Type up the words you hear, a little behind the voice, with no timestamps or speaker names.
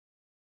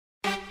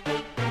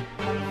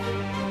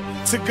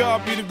To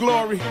God be the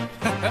glory.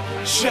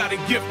 Shot it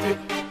gifted.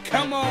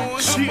 Come on,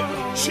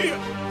 cheer.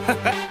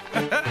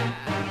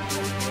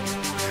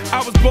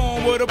 I was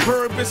born with a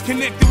purpose,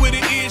 connected with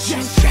an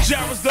issue.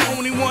 Jairus the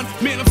only one,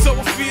 man, I'm so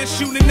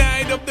official. The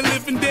night of the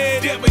living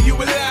dead, ever you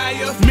a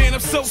liar. Man,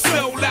 I'm so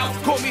sold out,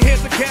 call me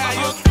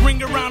Hezekiah.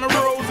 Ring around the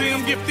rosy,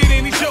 I'm gifted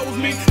and he chose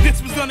me.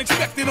 This was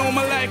unexpected on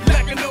my life,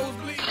 like a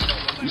nosebleed.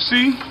 You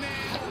see,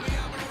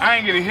 I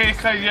ain't get a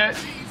haircut yet.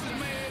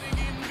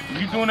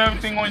 You doing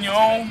everything on your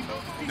own,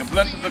 the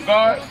blessings of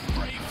God.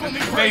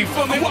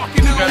 Faithful, you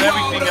got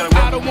everything.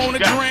 I don't wanna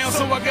drown,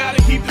 so I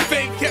gotta keep the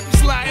faith. Kept me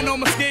sliding on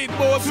my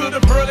skateboard till the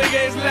pearly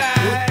gates light.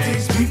 What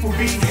these people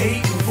be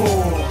hating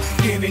for?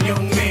 Can a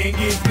young man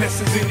get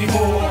blessings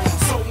anymore?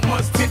 So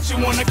much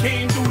tension when I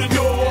came through the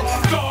door.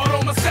 God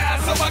on my side,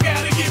 so I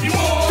gotta give you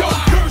more. Don't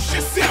curse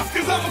yourself,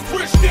 cause I'm a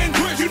Christian.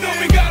 You know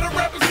we gotta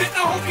represent,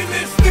 I hope you're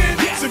listening.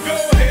 So go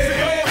ahead.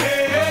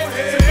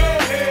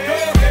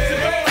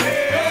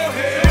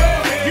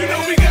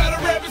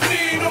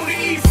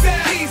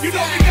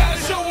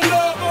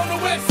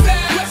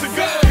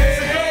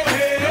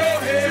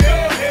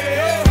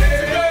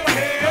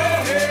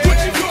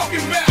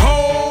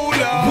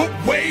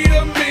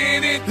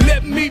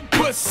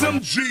 Some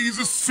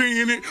Jesus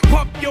seeing it.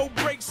 Pump your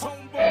brakes,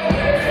 homeboy.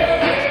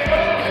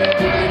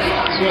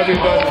 So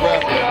everybody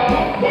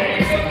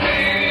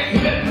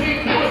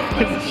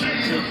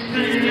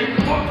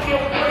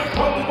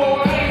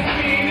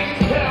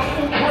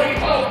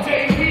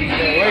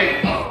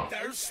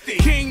Thirsty.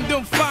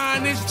 Kingdom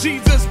finest,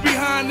 Jesus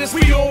behind us.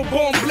 We all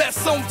born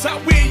blessed on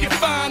top where you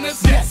find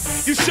us.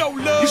 Yes. You show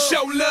love, you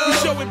show love, you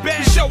show it back,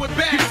 you show it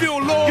back. You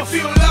feel lost,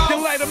 you feel lost.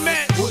 You light a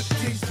match. What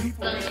these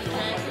people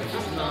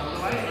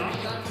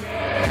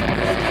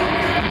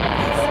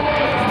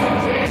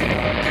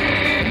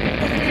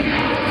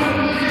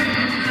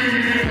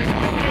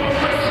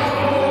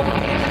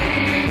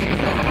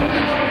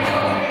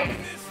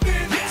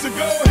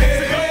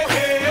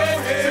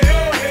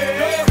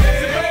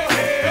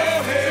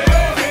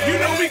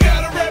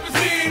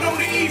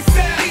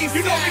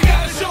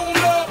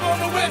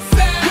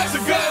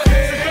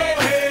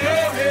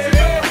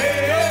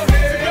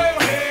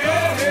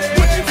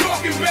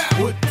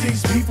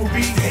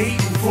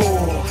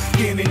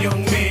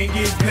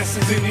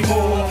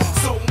anymore.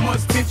 So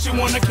much tension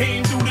when I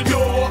came through the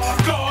door.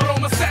 God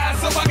on my side,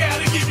 so I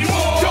gotta give you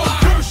more. Don't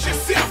curse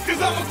yourself,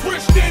 cause I'm a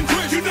Christian.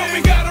 You know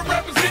we gotta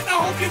represent, I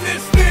hope you're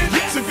listening.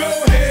 So go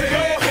ahead.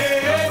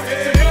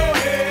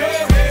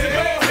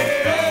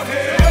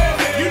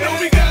 You know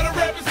we gotta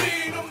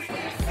represent.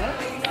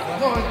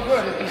 No, it's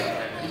good.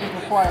 It just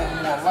requires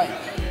more light.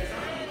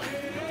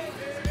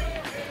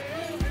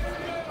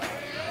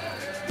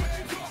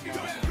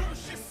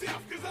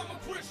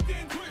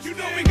 You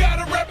know we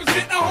gotta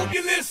represent, I hope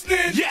you're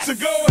listening. Yes. So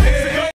go ahead.